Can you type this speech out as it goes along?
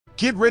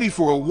Get ready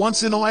for a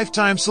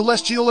once-in-a-lifetime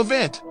celestial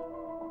event.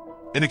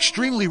 An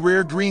extremely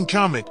rare green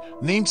comet,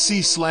 named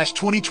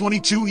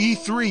C/2022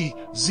 E3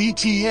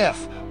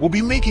 ZTF, will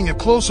be making a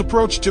close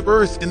approach to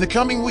Earth in the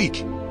coming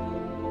week.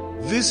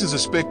 This is a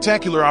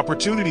spectacular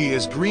opportunity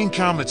as green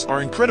comets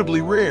are incredibly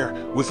rare,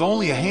 with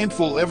only a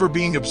handful ever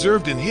being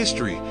observed in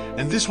history,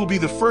 and this will be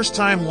the first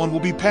time one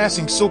will be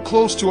passing so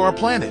close to our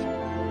planet.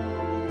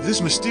 This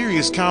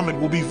mysterious comet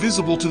will be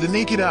visible to the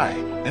naked eye,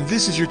 and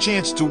this is your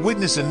chance to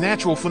witness a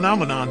natural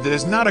phenomenon that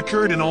has not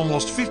occurred in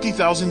almost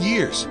 50,000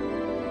 years.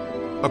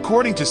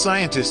 According to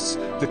scientists,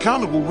 the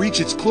comet will reach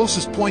its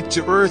closest point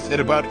to Earth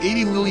at about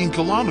 80 million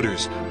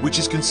kilometers, which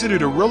is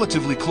considered a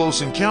relatively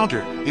close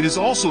encounter. It is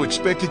also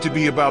expected to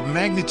be about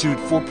magnitude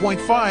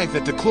 4.5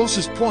 at the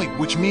closest point,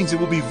 which means it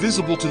will be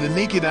visible to the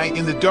naked eye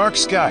in the dark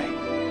sky.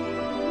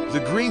 The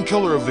green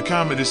color of the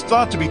comet is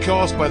thought to be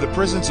caused by the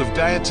presence of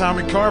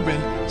diatomic carbon,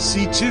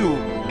 C2,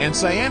 and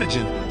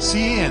cyanogen,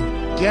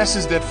 Cn,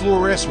 gases that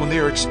fluoresce when they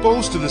are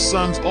exposed to the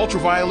sun's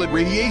ultraviolet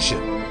radiation.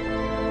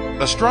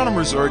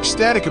 Astronomers are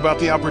ecstatic about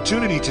the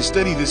opportunity to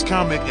study this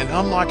comet and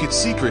unlock its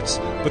secrets,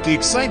 but the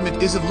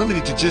excitement isn't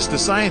limited to just the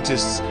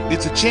scientists.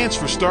 It's a chance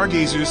for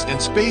stargazers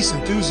and space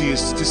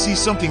enthusiasts to see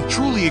something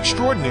truly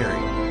extraordinary.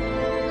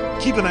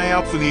 Keep an eye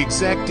out for the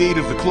exact date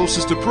of the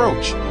closest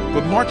approach,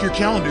 but mark your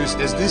calendars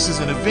as this is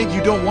an event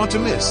you don't want to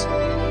miss.